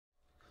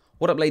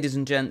What up, ladies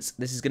and gents?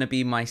 This is going to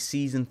be my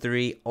Season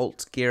 3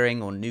 alt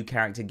gearing or new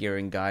character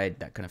gearing guide,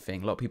 that kind of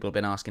thing. A lot of people have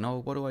been asking, oh,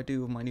 what do I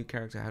do with my new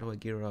character? How do I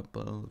gear up?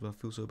 Oh, I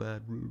feel so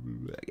bad.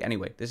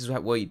 Anyway, this is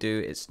what you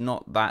do. It's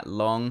not that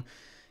long.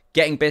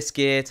 Getting best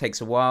gear takes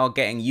a while.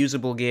 Getting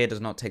usable gear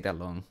does not take that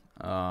long.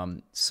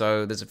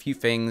 So there's a few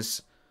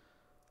things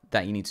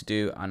that you need to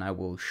do, and I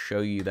will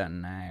show you that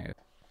now.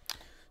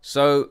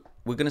 So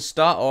we're going to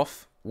start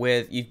off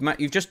with,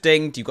 you've just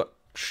dinged, you've got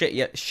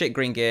shit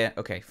green gear.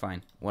 Okay,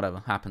 fine,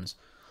 whatever happens.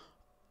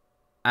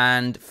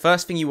 And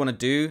first thing you want to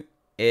do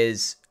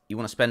is you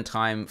want to spend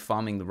time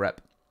farming the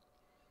rep.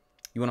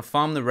 You want to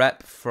farm the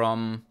rep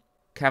from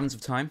Caverns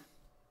of Time.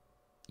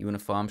 You want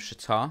to farm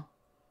Shatar.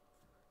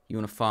 You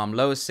want to farm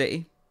Lower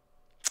City.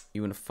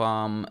 You want to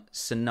farm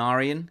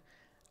Cenarian,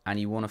 and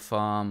you want to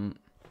farm,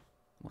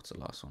 what's the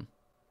last one?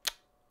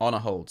 Honor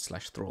Hold /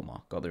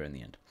 Thrallmar. Got there in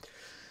the end.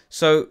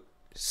 So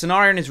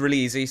Cenarian is really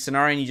easy.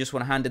 Cenarian, you just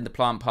want to hand in the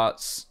plant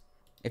parts.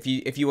 If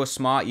you were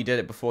smart, you did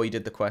it before you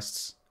did the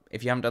quests.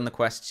 If you haven't done the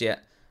quests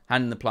yet,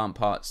 hand in the plant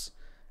parts.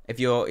 If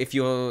you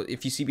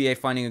CBA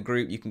finding a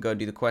group, you can go and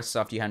do the quests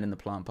after you hand in the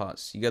plant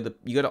parts. You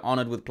go to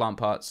honored with plant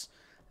parts,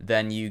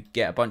 then you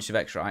get a bunch of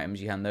extra items.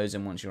 You hand those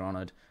in once you're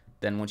honored.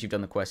 Then once you've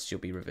done the quests,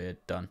 you'll be revered.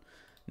 Done.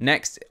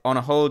 Next, on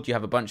a hold, you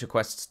have a bunch of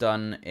quests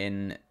done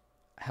in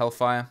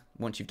Hellfire.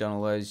 Once you've done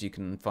all those, you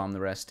can farm the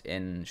rest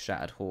in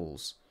Shattered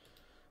Halls.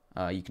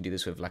 You can do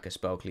this with like a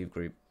spell cleave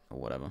group or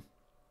whatever.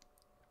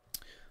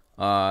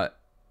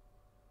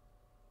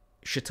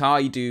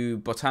 Shatar, you do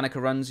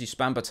Botanica runs. You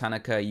spam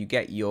Botanica. You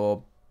get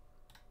your,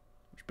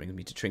 which brings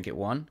me to Trinket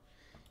 1.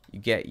 You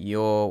get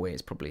your, wait,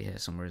 it's probably here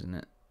somewhere, isn't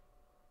it?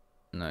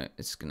 No,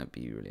 it's gonna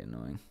be really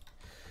annoying.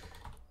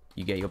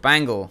 You get your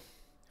bangle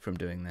from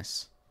doing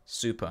this.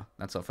 Super.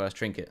 That's our first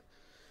trinket.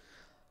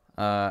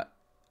 And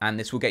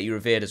this will get you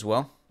revered as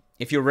well.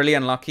 If you're really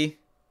unlucky,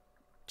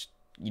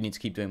 you need to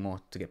keep doing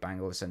more to get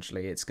bangle,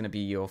 essentially. It's going to be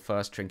your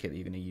first trinket that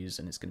you're going to use,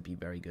 and it's going to be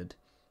very good.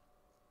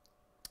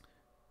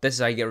 This is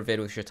how you get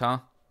revered with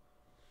Shatar.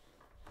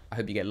 I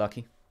hope you get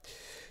lucky.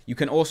 You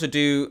can also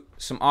do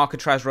some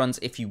Arcatraz runs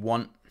if you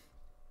want.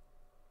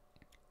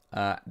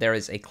 There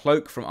is a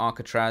cloak from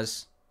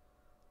Arcatraz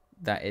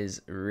that is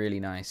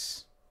really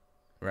nice,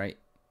 right?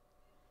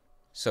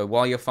 So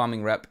while you're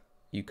farming rep,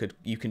 you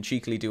can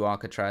cheekily do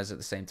Arcatraz at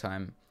the same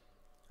time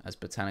as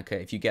Botanica.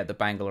 If you get the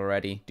bangle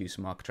already, do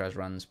some Arcatraz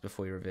runs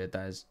before you're revered.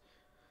 That is,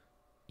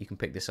 you can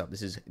pick this up.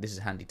 This is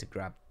handy to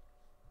grab.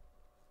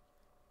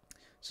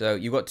 So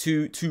you've got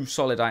two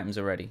solid items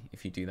already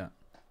if you do that.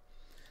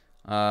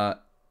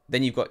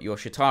 Then you've got your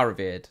Shatar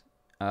revered.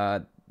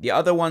 The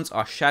other ones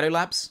are Shadow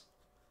Labs.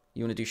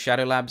 You want to do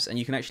Shadow Labs, and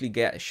you can actually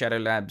get Shadow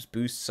Labs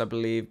boosts, I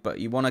believe. But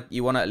you wanna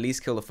at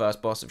least kill the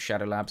first boss of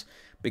Shadow Labs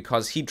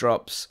because he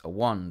drops a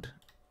wand,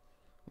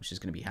 which is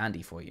going to be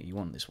handy for you. You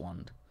want this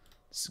wand.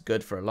 It's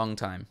good for a long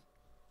time.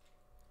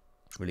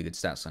 Really good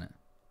stats on it.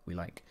 We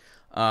like.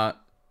 And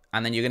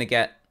then you're going to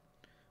get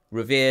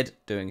revered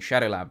doing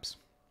Shadow Labs.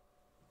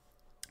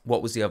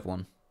 What was the other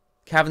one?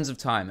 Caverns of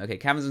Time. Okay,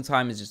 Caverns of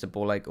Time is just a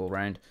ball like all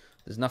round.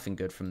 There's nothing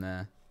good from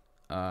there.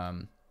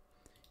 I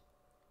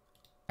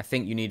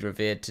think you need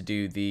revered to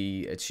do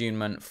the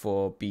attunement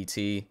for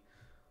BT,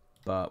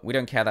 but we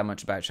don't care that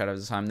much about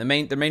Shadows of Time. The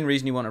main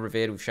reason you want to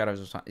revered with Shadows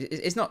of Time,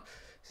 it's not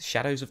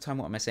Shadows of Time.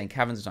 What am I saying?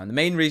 Caverns of Time. The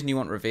main reason you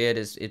want revered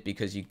is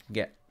because you can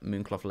get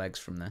Mooncloth legs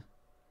from there,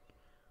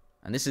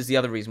 and this is the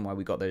other reason why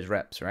we got those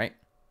reps, right?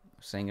 I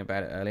was saying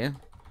about it earlier.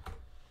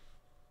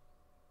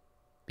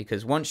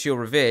 Because once you're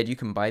revered, you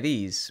can buy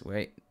these.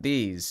 Wait,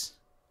 these.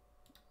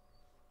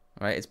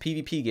 Right? It's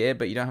PvP gear,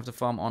 but you don't have to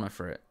farm honor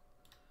for it,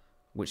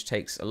 which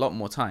takes a lot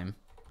more time.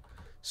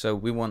 So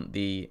we want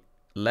the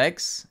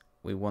legs.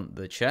 We want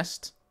the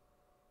chest.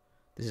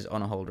 This is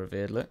honor hold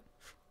revered. Look,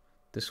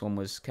 this one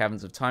was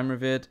Caverns of Time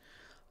revered.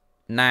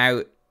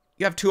 Now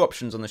you have two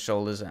options on the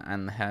shoulders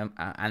and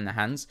the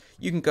hands.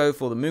 You can go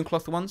for the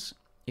Mooncloth ones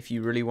if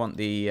you really want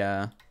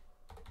the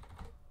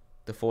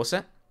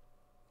 4-set,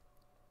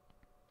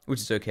 which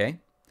is okay.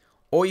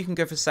 Or you can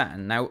go for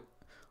Satin. Now,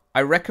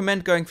 I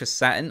recommend going for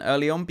Satin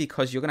early on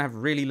because you're going to have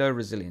really low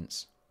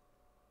resilience.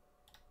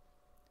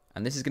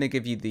 And this is going to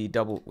give you the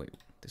double... Wait,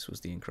 this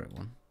was the incorrect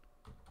one.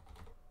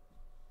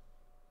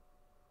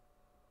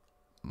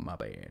 My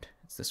bad.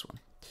 It's this one.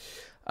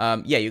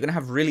 Yeah, you're going to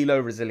have really low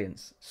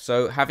resilience.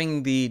 So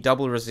having the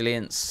double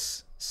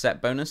resilience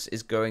set bonus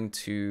is going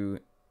to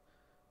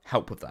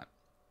help with that.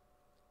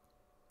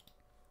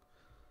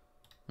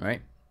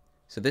 Right?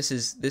 So this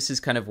is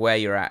kind of where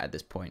you're at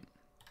this point.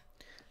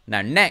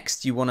 Now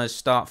next you want to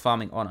start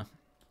farming honor.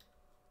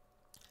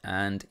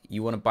 And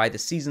you want to buy the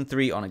Season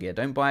 3 honor gear.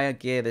 Don't buy a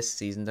gear this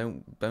season.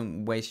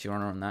 Don't waste your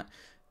honor on that.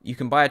 You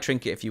can buy a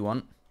trinket if you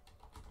want.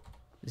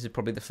 This is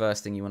probably the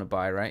first thing you want to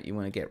buy, right? You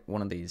want to get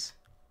one of these.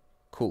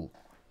 Cool.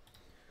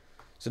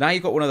 So now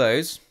you've got one of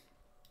those.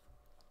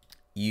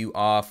 You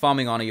are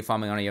farming honor, you're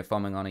farming honor, you're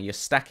farming honor. You're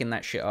stacking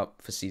that shit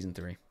up for Season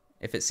 3.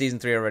 If it's Season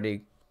 3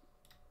 already,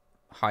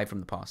 hide from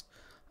the past.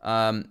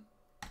 When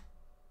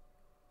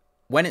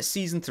it's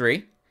Season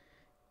 3,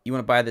 you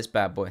want to buy this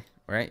bad boy,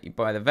 right? You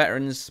buy the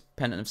Veterans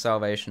Pendant of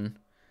Salvation.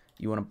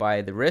 You want to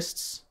buy the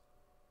wrists.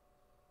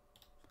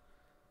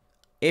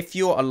 If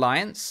you're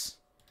Alliance,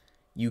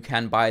 you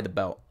can buy the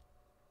belt,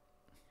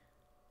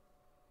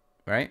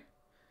 right?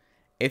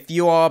 If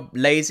you are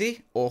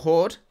lazy or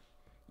Horde,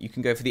 you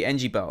can go for the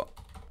NG belt.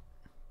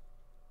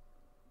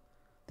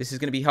 This is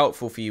going to be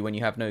helpful for you when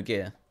you have no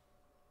gear.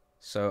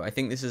 So I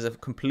think this is a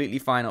completely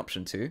fine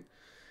option too.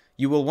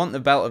 You will want the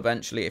belt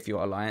eventually if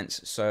you're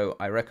Alliance, so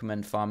I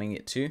recommend farming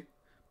it too,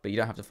 but you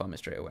don't have to farm it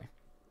straight away.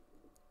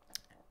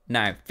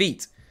 Now,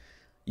 feet.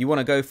 You want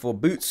to go for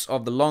Boots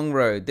of the Long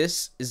Road.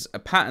 This is a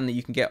pattern that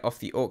you can get off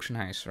the auction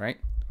house, right?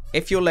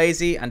 If you're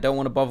lazy and don't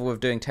want to bother with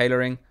doing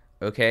tailoring,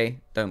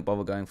 okay, don't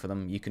bother going for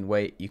them. You can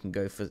wait. You can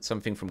go for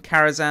something from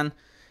Karazhan.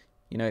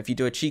 You know, if you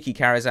do a cheeky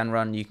Karazhan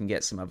run, you can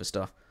get some other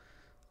stuff,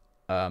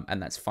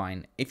 and that's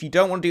fine. If you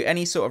don't want to do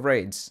any sort of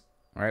raids,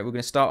 all right, we're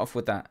going to start off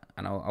with that,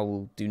 and I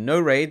will do no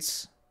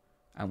raids,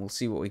 and we'll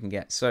see what we can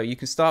get. So you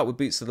can start with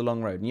Boots of the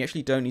Long Road, and you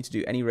actually don't need to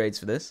do any raids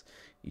for this.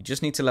 You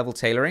just need to level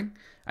tailoring,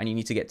 and you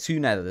need to get 2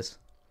 nethers,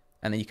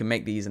 and then you can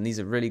make these, and these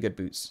are really good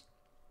boots.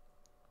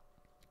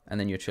 And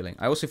then you're chilling.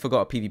 I also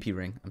forgot a PvP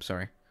ring. I'm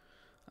sorry.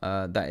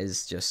 That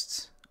is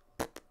just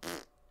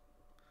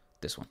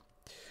this one.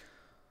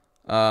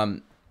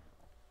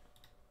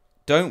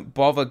 Don't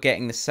bother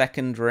getting the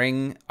second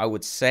ring, I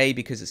would say,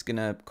 because it's going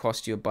to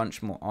cost you a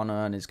bunch more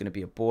honor and it's going to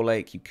be a ball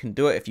ache. You can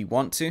do it if you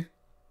want to.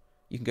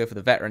 You can go for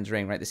the Veterans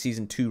ring, right? The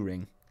Season 2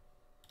 ring.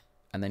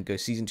 And then go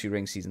Season 2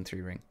 ring, Season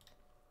 3 ring.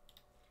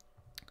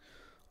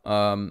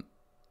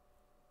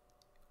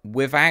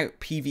 Without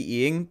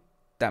PvEing,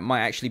 that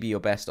might actually be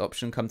your best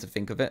option, come to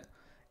think of it.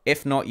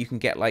 If not, you can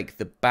get like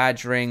the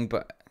badge ring,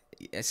 but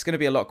it's going to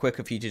be a lot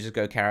quicker for you to just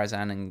go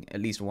Karazhan and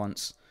at least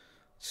once.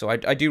 So I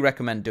do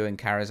recommend doing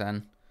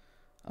Karazhan.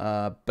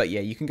 But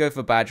yeah, you can go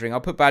for badge ring.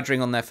 I'll put badge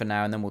ring on there for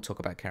now, and then we'll talk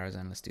about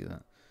Karazhan. Let's do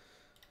that.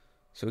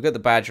 So we got the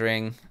badge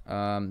ring.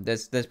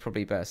 There's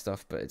probably better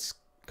stuff, but it's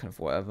kind of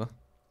whatever.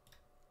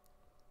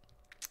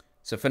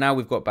 So for now,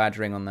 we've got badge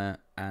ring on there,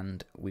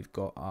 and we've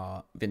got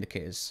our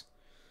Vindicators.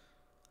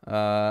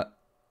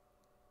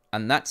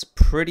 And that's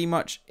pretty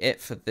much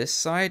it for this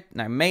side.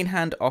 Now, main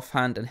hand,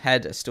 offhand, and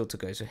head are still to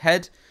go. So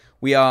head,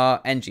 we are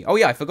NG. Oh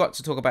yeah, I forgot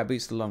to talk about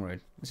Boots to the Long Road.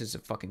 This is a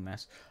fucking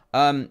mess.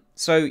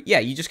 So yeah,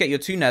 you just get your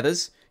 2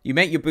 nethers. You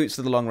make your Boots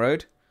to the Long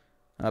Road.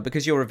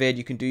 Because you're revered,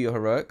 you can do your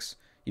heroics.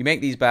 You make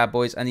these bad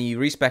boys, and then you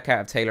respec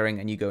out of tailoring,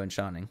 and you go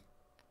enchanting.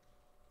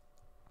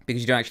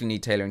 Because you don't actually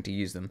need tailoring to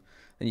use them.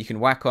 Then you can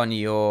whack on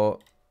your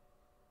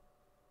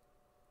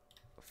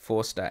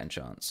 4-stat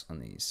enchants on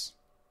these.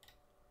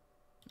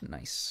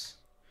 Nice.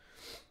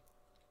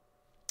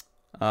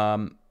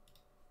 So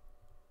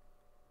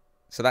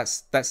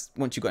that's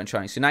once you've got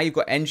enchanting. So now you've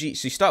got NG.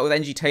 So you start with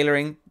NG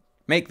tailoring,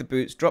 make the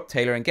boots, drop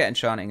tailoring, get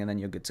enchanting, and then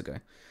you're good to go.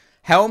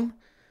 Helm.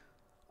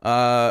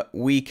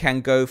 We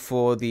can go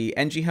for the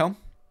NG helm.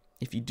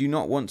 If you do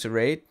not want to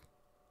raid,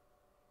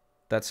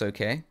 that's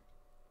okay.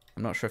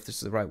 I'm not sure if this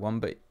is the right one,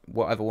 but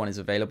whatever one is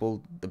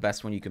available, the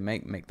best one you can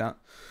make that.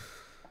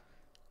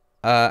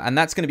 And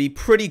that's going to be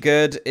pretty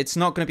good. It's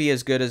not going to be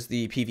as good as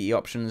the PvE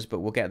options, but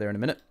we'll get there in a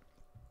minute.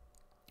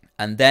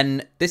 And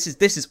then this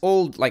is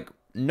all like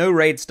no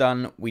raids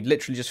done. We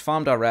literally just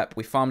farmed our rep.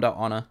 We farmed our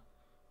honor.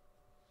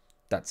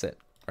 That's it,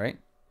 right?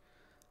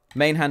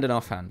 Main hand and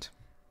offhand.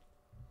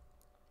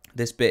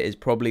 This bit is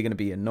probably going to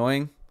be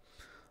annoying.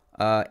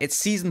 It's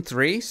Season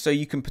 3, so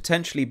you can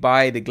potentially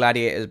buy the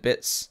Gladiators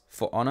bits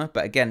for honor.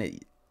 But again,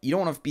 you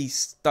don't want to be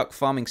stuck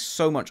farming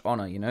so much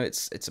honor, you know?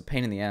 It's a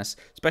pain in the ass,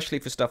 especially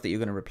for stuff that you're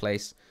going to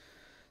replace.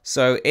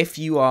 So if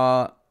you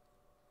are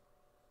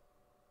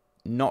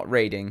not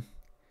raiding,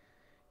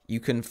 you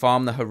can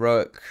farm the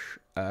heroic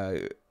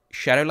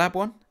Shadow Lab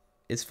one.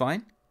 It's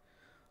fine.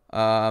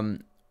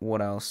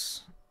 What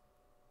else?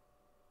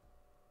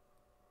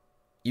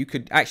 You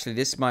could actually,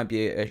 this might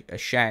be a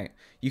shout.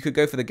 You could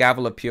go for the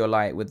Gavel of Pure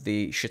Light with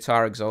the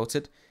Shatar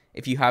Exalted.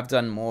 If you have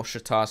done more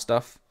Shatar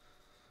stuff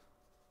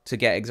to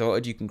get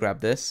exalted, you can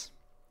grab this.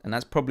 And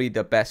that's probably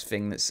the best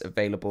thing that's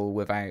available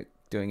without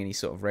doing any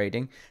sort of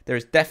raiding. There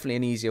is definitely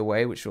an easier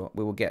way, which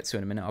we will get to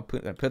in a minute. I'll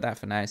put that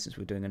for now since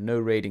we're doing a no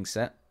raiding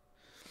set.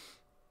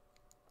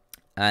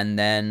 And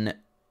then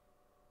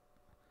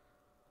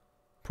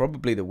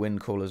probably the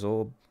Windcaller's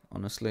Orb,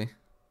 honestly.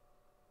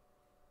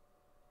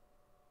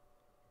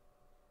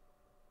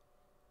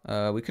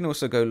 We can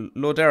also go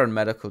Lordaeron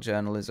Medical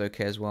Journal is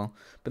okay as well.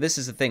 But this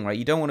is the thing, right?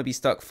 You don't want to be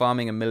stuck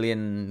farming a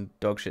million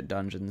dogshit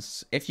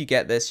dungeons. If you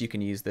get this, you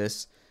can use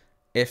this.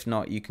 If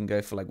not, you can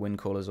go for like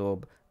Windcaller's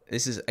Orb.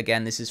 This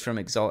is from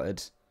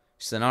Exalted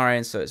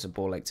Scenarian, so it's a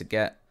ball ache to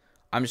get.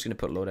 I'm just going to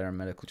put Lordaeron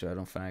Medical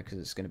Journal for now because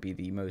it's going to be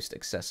the most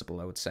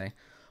accessible, I would say.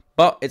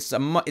 But it's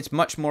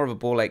much more of a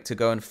ball ache to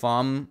go and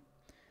farm,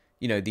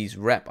 you know, these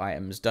rep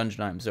items,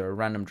 dungeon items that are a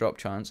random drop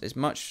chance. It's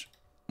much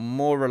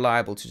more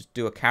reliable to just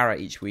do a Kara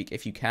each week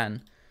if you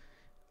can.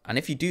 And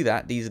if you do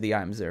that, these are the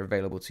items that are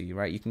available to you,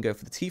 right? You can go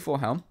for the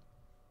T4 Helm,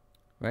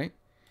 right?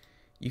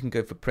 You can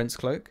go for Prince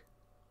Cloak.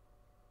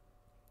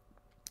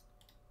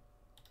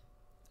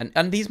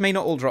 And these may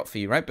not all drop for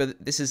you, right?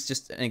 But this is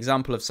just an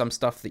example of some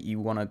stuff that you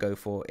want to go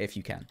for if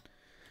you can.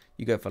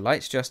 You go for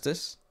Light's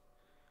Justice.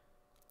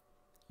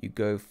 You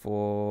go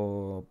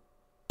for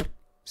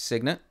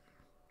Signet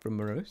from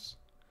Morose.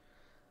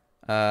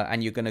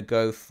 And you're going to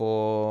go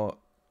for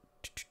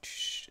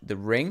the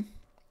Ring.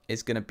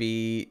 Is going to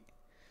be...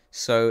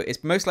 So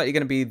it's most likely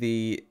going to be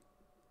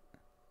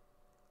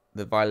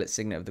the Violet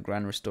Signet of the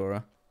Grand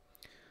Restorer.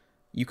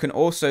 You can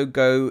also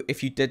go,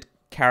 if you did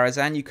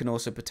Karazhan, you can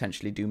also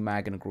potentially do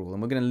Mag and Gruul.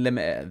 And we're going to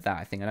limit it at that,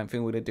 I think. I don't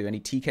think we're going to do any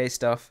TK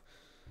stuff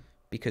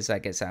because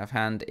that gets out of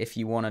hand. If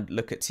you want to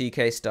look at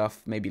TK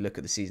stuff, maybe look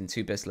at the Season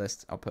 2 BIS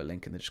list. I'll put a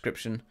link in the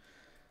description.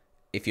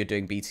 If you're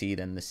doing BT,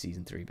 then the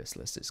Season 3 BIS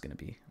list is going to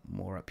be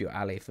more up your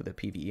alley for the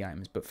PvE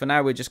items. But for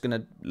now, we're just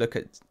going to look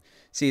at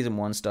Season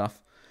 1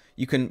 stuff.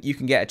 You can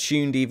get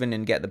attuned even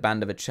and get the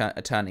Band of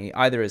Eternity.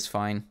 Either is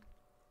fine.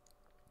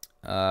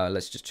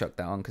 Let's just chuck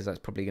that on because that's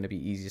probably going to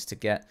be easiest to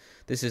get.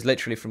 This is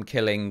literally from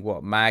killing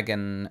what Mag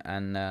and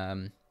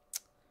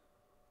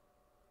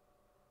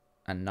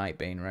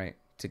Nightbane, right?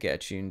 To get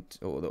attuned,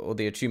 or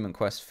the attunement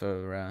quest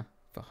for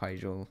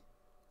Hydral,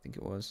 I think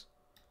it was.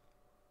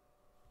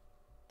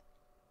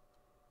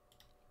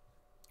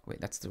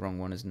 Wait, that's the wrong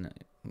one, isn't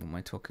it? What am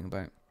I talking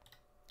about?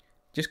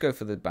 Just go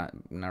for the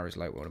Narrows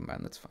Light Warden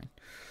Band. That's fine.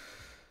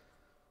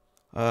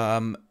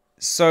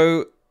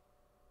 So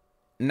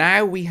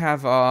now we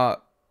have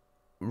our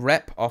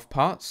rep off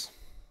parts.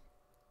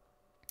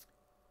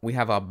 We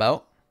have our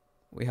belt.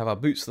 We have our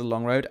boots for the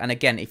long road. And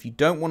again, if you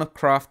don't want to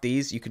craft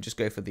these, you could just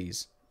go for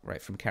these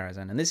right from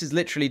Karazhan. And this is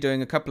literally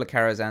doing a couple of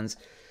Karazhans.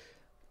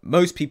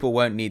 Most people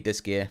won't need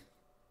this gear.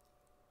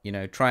 You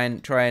know, try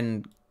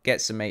and get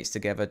some mates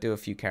together, do a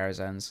few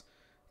Karazhans.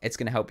 It's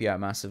going to help you out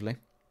massively.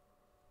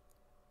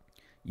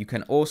 You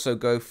can also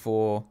go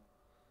for,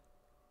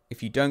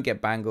 if you don't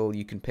get Bangle,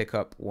 you can pick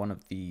up one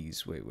of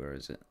these. Wait, where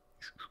is it?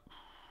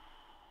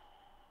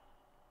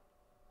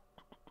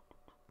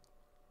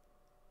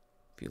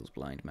 Feels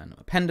blind, man.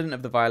 A Pendant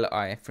of the Violet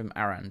Eye from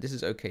Aran. This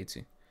is okay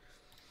too.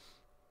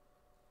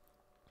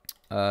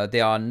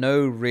 There are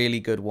no really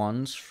good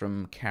ones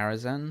from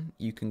Karazhan.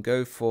 You can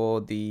go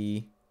for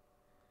the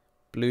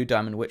Blue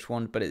Diamond Witch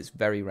Wand, but it's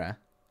very rare.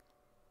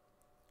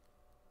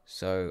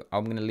 So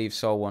I'm going to leave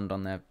Soul Wand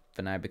on there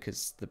for now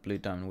because the Blue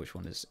Diamond Witch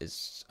Wand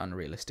is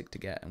unrealistic to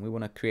get. And we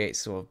want to create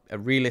sort of a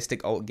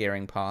realistic alt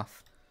gearing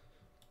path.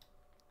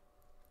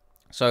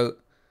 So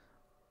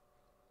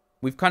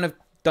we've kind of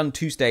done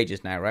two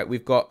stages now, right?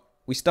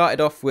 We started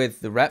off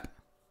with the rep.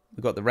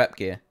 We got the rep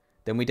gear.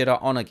 Then we did our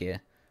honor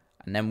gear.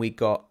 And then we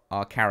got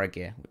our Kara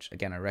gear, which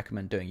again I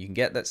recommend doing. You can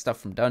get that stuff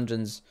from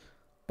dungeons,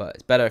 but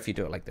it's better if you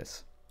do it like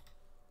this.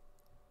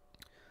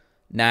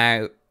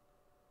 Now,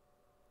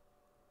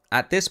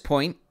 at this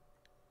point,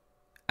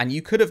 and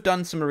you could have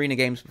done some arena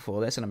games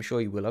before this, and I'm sure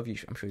you will have.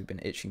 I'm sure you've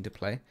been itching to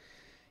play.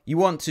 You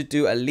want to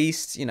do at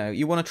least, you know,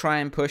 you want to try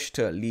and push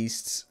to at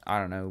least, I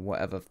don't know,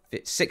 whatever,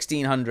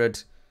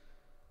 1600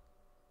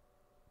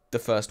 the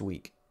first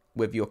week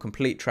with your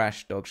complete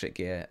trash dogshit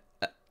gear.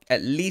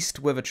 At least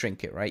with a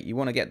trinket, right? You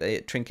want to get the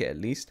trinket at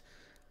least,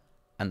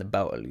 and the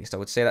belt at least. I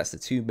would say that's the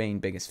two main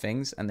biggest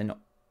things. And then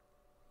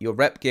your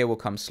rep gear will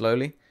come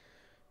slowly.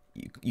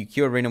 You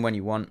queue arena when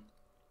you want.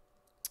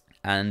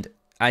 And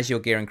as your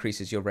gear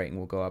increases, your rating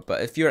will go up.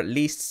 But if you're at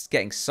least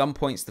getting some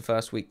points the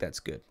first week,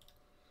 that's good.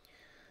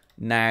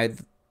 Now,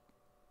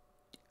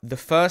 the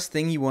first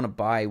thing you want to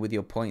buy with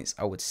your points,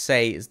 I would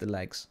say, is the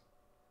legs.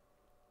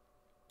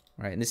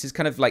 Right? And this is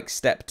kind of like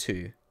step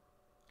 2.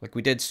 Like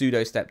we did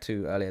pseudo step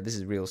 2 earlier. This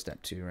is real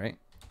step 2, right?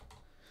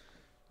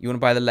 You want to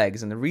buy the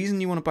legs. And the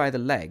reason you want to buy the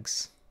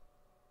legs,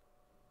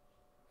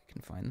 you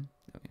can find them,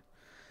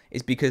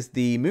 is because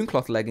the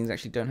Mooncloth leggings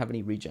actually don't have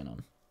any regen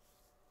on.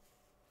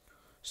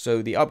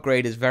 So the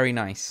upgrade is very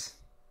nice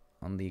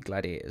on the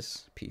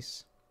Gladiators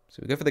piece.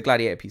 So we go for the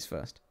Gladiator piece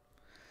first.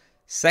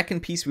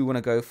 Second piece we want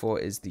to go for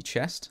is the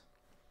chest.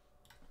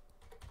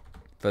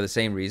 For the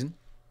same reason.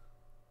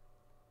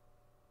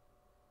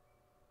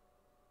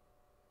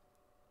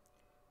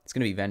 It's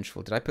going to be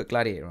Vengeful. Did I put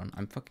Gladiator on?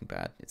 I'm fucking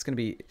bad. It's going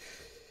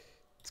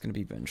to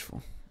be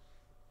Vengeful.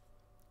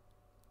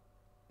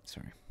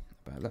 Sorry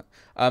about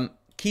that.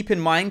 Keep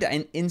in mind,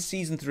 in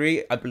Season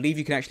 3, I believe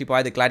you can actually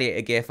buy the Gladiator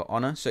gear for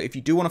Honor. So if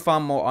you do want to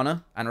farm more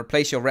Honor and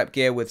replace your rep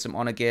gear with some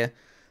Honor gear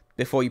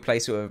before you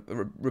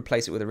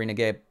replace it with Arena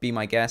gear, be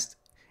my guest.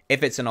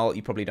 If it's an alt,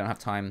 you probably don't have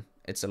time.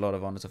 It's a lot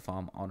of Honor to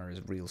farm. Honor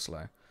is real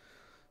slow.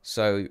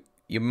 So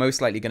you're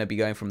most likely going to be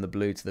going from the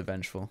blue to the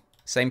Vengeful.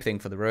 Same thing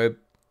for the robe.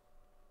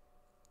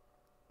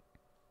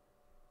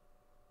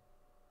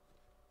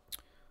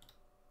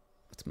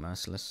 That's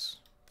Merciless.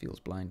 Feels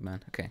blind,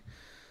 man. Okay.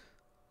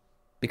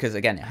 Because,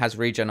 again, it has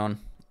regen on.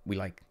 We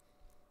like.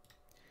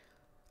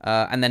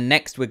 And then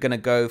next, we're going to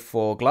go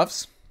for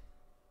gloves.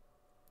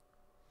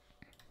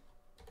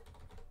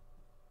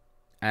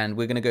 And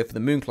we're going to go for the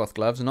Mooncloth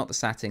gloves, not the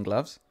satin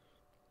gloves.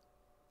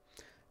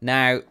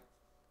 Now,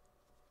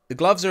 the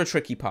gloves are a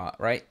tricky part,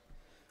 right?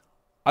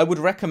 I would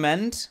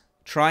recommend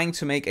trying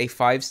to make a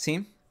 5s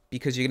team,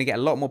 because you're going to get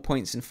a lot more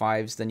points in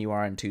 5s than you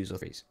are in 2s or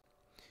 3s.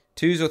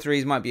 2s or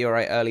 3s might be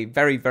alright early,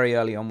 very, very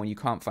early on when you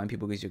can't find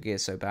people because your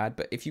gear's so bad.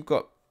 But if you've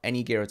got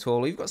any gear at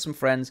all, or you've got some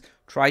friends,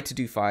 try to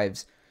do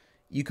 5s.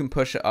 You can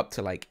push it up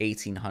to like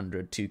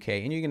 1800,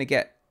 2k, and you're going to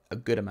get a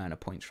good amount of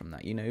points from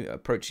that. You know,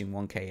 approaching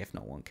 1k, if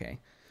not 1k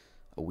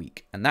a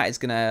week. And that is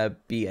going to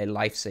be a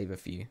lifesaver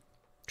for you.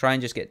 Try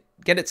and just get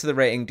it to the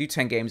rating. Do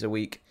 10 games a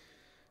week.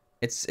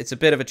 It's a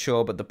bit of a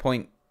chore, but the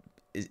point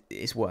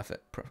is worth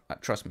it.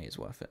 Trust me, it's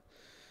worth it.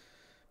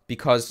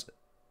 Because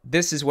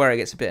this is where it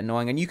gets a bit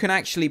annoying. And you can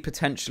actually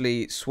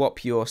potentially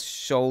swap your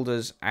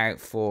shoulders out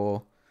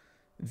for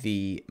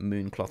the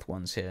Mooncloth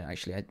ones here.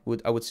 Actually,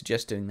 I would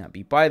suggest doing that.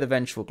 You buy the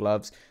Vengeful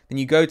Gloves, then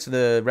you go to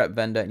the rep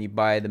vendor and you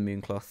buy the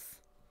Mooncloth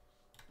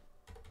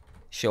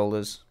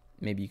shoulders.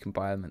 Maybe you can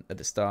buy them at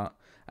the start.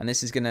 And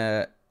this is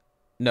gonna...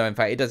 No, in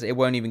fact, it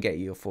won't even get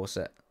you your 4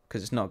 set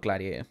because it's not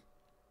Gladiator.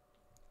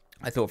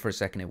 I thought for a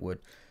second it would.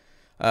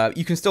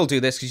 You can still do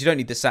this because you don't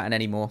need the Saturn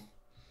anymore.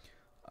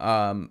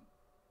 The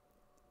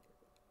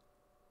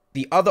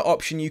other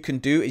option you can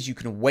do is you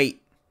can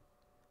wait.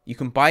 You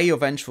can buy your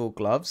Vengeful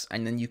Gloves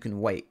and then you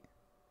can wait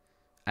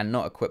and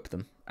not equip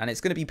them. And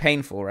it's going to be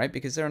painful, right?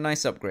 Because they're a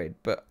nice upgrade.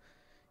 But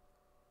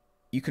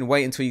you can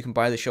wait until you can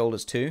buy the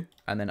shoulders too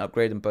and then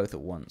upgrade them both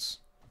at once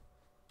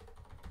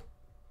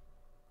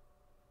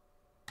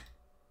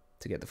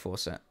to get the 4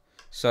 set.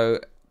 So,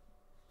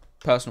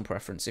 personal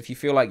preference. If you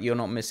feel like you're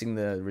not missing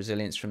the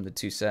resilience from the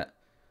 2 set,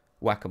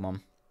 whack them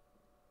on.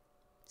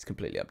 It's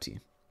completely up to you.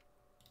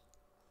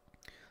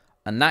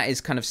 And that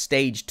is kind of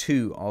stage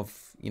 2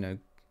 of, you know,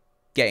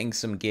 getting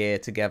some gear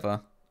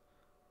together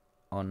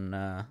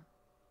on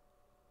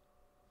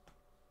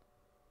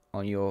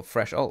your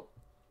fresh ult.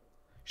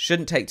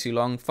 Shouldn't take too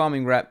long.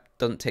 Farming rep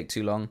doesn't take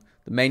too long.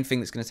 The main thing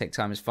that's going to take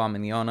time is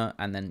farming the honor,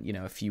 and then, you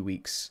know, a few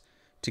weeks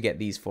to get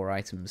these 4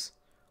 items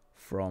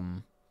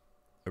from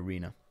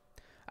arena.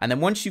 And then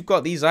once you've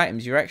got these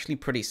items, you're actually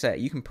pretty set.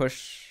 You can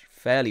push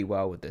fairly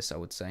well with this, I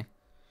would say.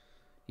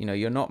 You know,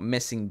 you're not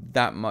missing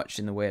that much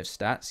in the way of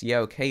stats. Yeah,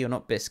 okay, you're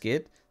not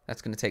Biscuit.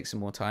 That's going to take some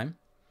more time.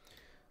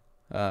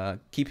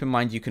 Keep in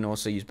mind you can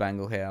also use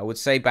Bangle here. I would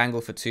say Bangle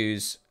for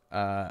 2s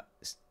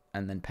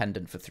and then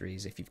Pendant for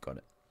 3s if you've got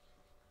it.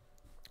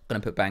 I'm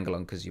going to put Bangle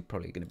on because you're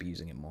probably going to be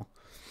using it more.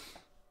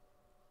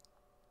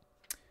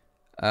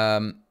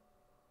 And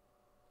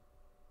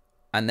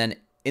then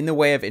in the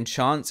way of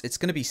enchants, it's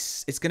going to be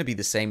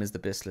the same as the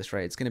Bistless,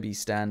 right? It's going to be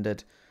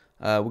standard.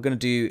 We're going to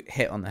do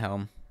Hit on the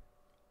Helm.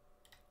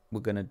 We're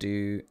going to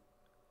do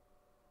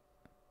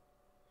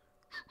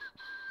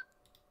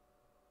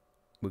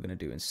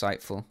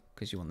Insightful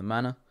because you want the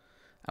mana.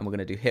 And we're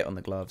going to do Hit on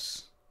the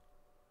Gloves.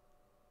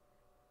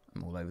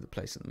 I'm all over the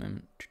place at the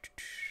moment.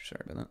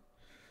 Sorry about that.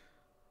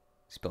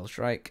 Spell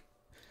Strike.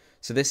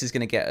 So this is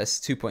going to get us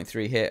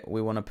 2.3 hit.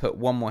 We want to put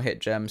 1 more hit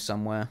gem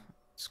somewhere.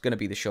 It's going to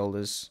be the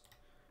shoulders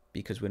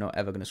because we're not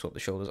ever going to swap the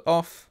shoulders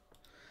off.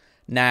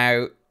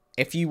 Now,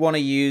 if you want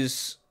to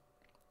use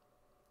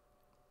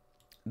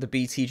the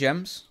BT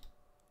gems,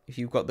 if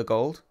you've got the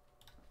gold,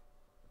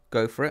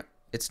 go for it.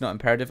 It's not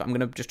imperative. I'm going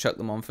to just chuck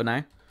them on for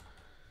now.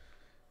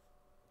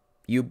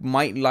 You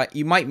might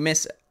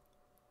miss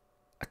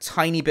a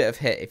tiny bit of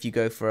hit if you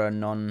go for a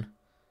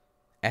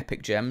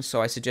non-epic gem.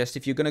 So I suggest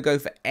if you're going to go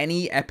for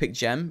any epic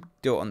gem,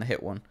 do it on the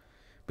hit one,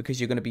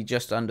 because you're going to be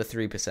just under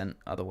 3%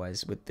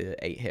 otherwise with the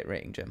 8 hit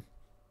rating gem.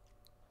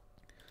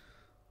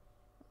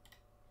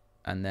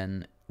 And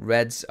then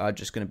reds are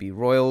just going to be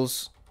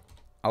royals.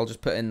 I'll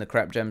just put in the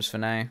crap gems for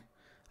now.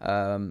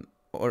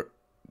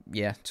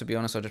 Yeah, to be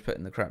honest, I'll just put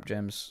in the crap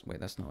gems. Wait,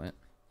 that's not it.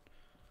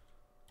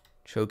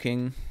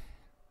 Choking.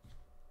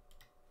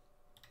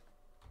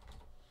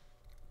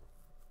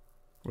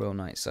 Royal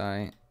Knight's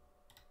Eye.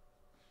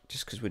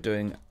 Just because we're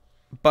doing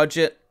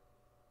budget.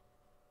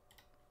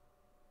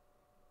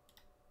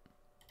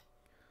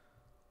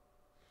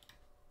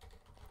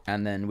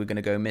 And then we're going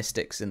to go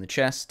Mystics in the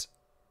chest.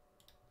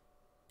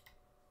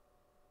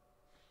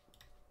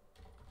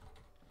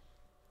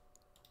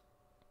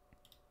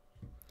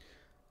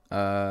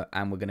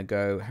 And we're going to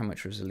go, how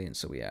much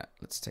resilience are we at?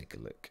 Let's take a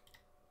look.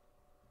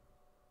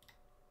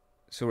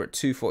 So we're at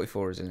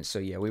 244 resilience. So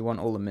yeah, we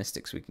want all the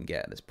mystics we can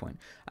get at this point.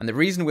 And the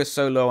reason we're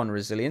so low on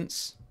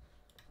resilience,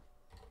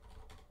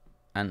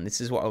 and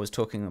this is what I was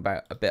talking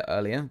about a bit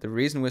earlier, the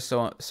reason we're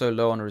so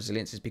low on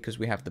resilience is because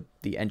we have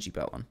the NG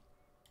belt on.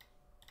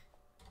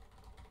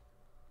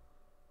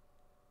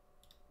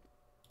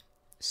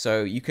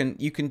 So you can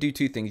do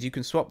 2 things. You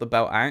can swap the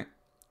belt out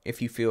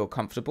if you feel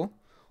comfortable,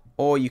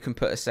 or you can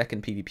put a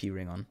second PvP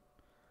ring on.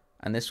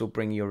 And this will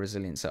bring your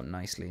resilience up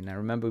nicely. Now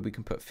remember, we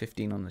can put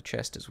 15 on the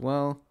chest as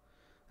well.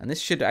 And this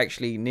should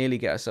actually nearly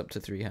get us up to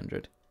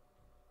 300.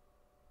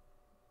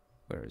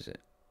 Where is it?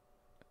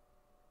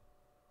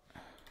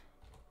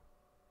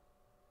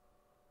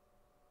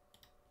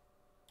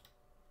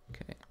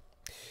 Okay.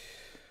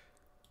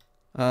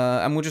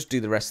 And we'll just do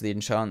the rest of the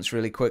enchants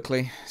really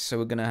quickly. So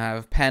we're going to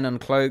have Pen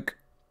and Cloak.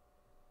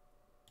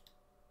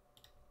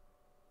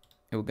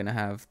 And we're going to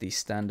have the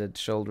standard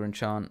shoulder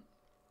enchant.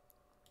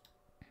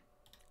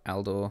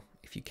 Aldor,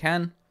 if you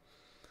can.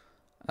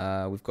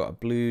 We've got a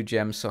blue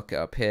gem socket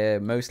up here.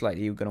 Most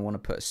likely you're going to want to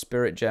put a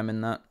spirit gem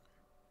in that.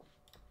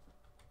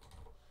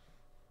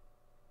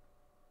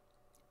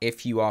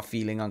 If you are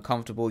feeling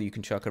uncomfortable, you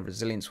can chuck a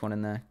resilience one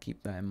in there.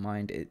 Keep that in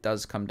mind. It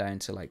does come down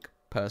to like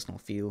personal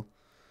feel.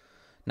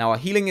 Now our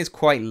healing is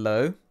quite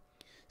low.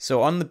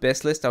 So on the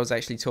BIS list, I was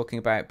actually talking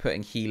about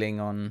putting healing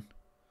on...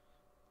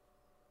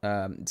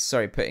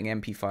 putting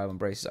MP5 on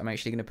braces. I'm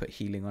actually going to put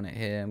healing on it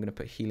here. I'm going to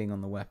put healing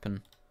on the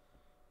weapon.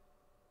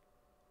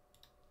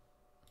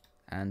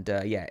 And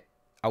yeah,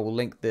 I will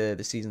link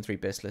the Season 3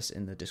 BIS list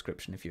in the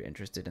description if you're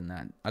interested in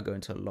that. I'll go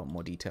into a lot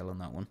more detail on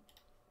that one.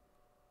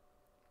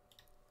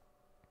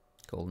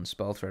 Golden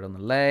spell thread on the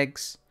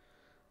legs.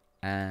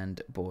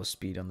 And boar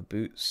speed on the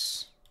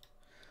boots.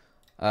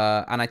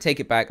 And I take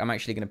it back. I'm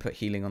actually going to put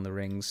healing on the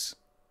rings.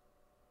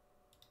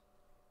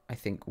 I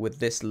think with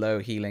this low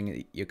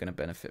healing, you're going to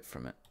benefit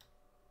from it.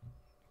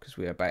 Because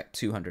we're about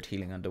 200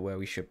 healing under where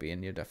we should be,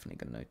 and you're definitely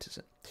going to notice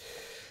it.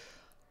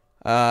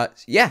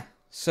 Yeah,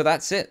 so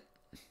that's it.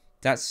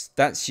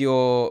 That's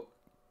your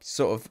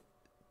sort of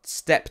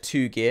step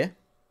 2 gear.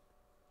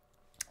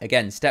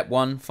 Again, step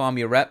 1, farm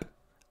your rep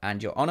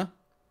and your honor.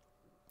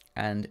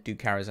 And do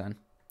Karazhan.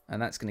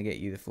 And that's going to get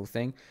you the full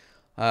thing.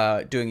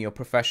 Doing your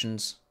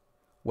professions,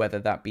 whether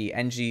that be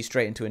NG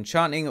straight into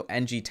enchanting or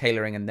NG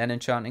tailoring and then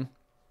enchanting.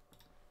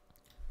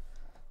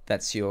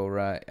 That's your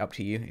up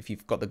to you. If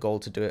you've got the goal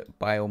to do it,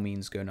 by all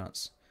means, go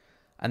nuts.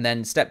 And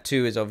then step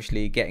 2 is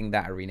obviously getting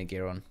that arena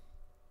gear on.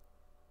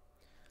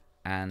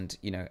 And,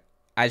 you know,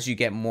 as you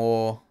get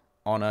more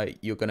honor,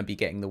 you're going to be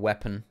getting the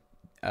weapon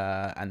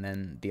and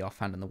then the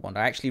offhand and the wand.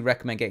 I actually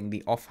recommend getting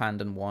the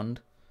offhand and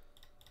wand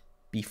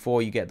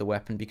before you get the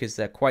weapon because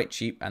they're quite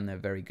cheap and they're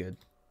very good.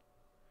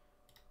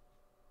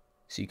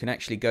 So you can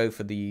actually go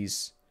for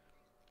these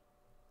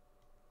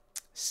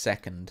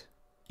second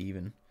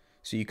even.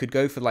 So you could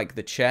go for like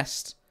the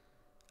chest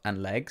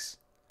and legs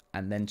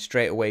and then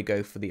straight away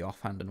go for the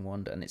offhand and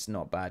wand, and it's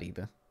not bad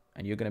either.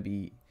 And you're going to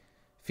be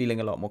feeling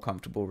a lot more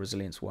comfortable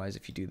resilience wise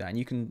if you do that. And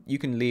you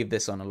can leave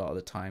this on a lot of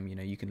the time. You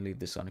know, you can leave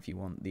this on if you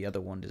want. The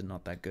other wand is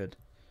not that good.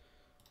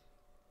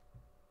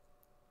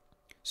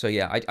 So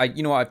yeah,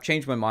 you know what, I've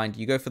changed my mind.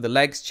 You go for the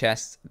legs,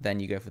 chest, then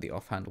you go for the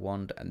offhand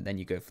wand, and then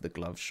you go for the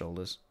gloves,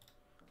 shoulders.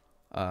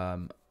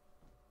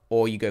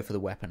 Or you go for the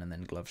weapon and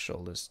then gloves,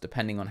 shoulders,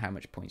 depending on how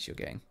much points you're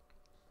getting.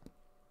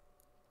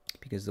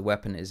 Because the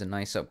weapon is a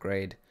nice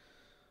upgrade.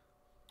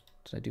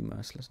 Did I do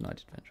Merciless? No, I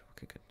did Vengeful.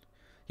 Okay, good.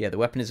 Yeah, the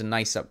weapon is a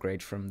nice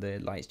upgrade from the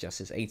Light's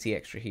Justice. 80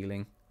 extra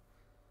healing.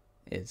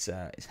 It's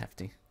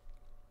hefty.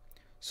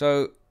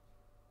 So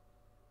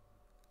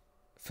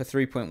for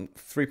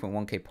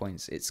 3.1k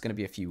points, it's going to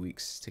be a few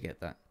weeks to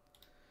get that.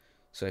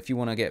 So if you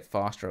want to get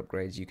faster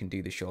upgrades, you can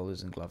do the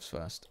shoulders and gloves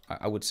first.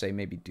 I would say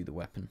maybe do the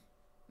weapon.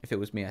 If it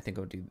was me, I think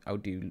I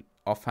would do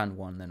offhand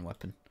one, then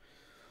weapon.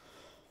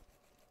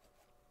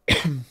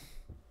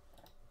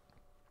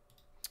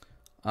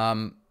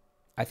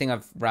 I think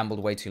I've rambled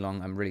way too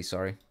long. I'm really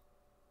sorry.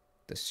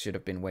 This should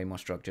have been way more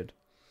structured.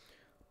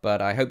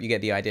 But I hope you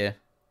get the idea.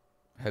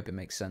 I hope it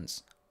makes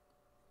sense.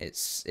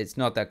 It's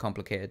not that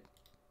complicated.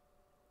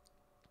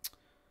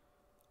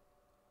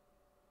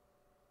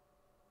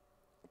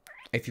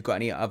 If you've got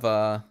any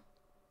other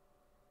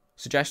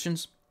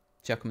suggestions,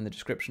 check them in the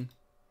description.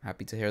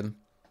 Happy to hear them.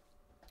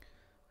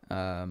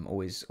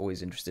 Always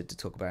interested to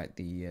talk about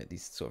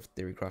these sort of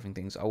theory crafting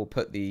things. I will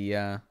put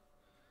the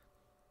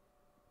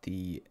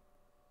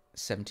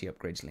 70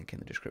 upgrades link in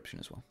the description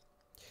as well.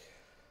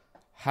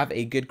 Have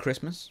a good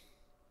Christmas.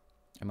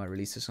 I might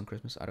release this on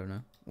Christmas. I don't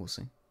know. We'll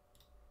see.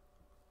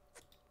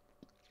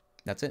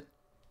 That's it.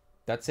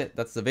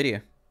 That's the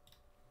video.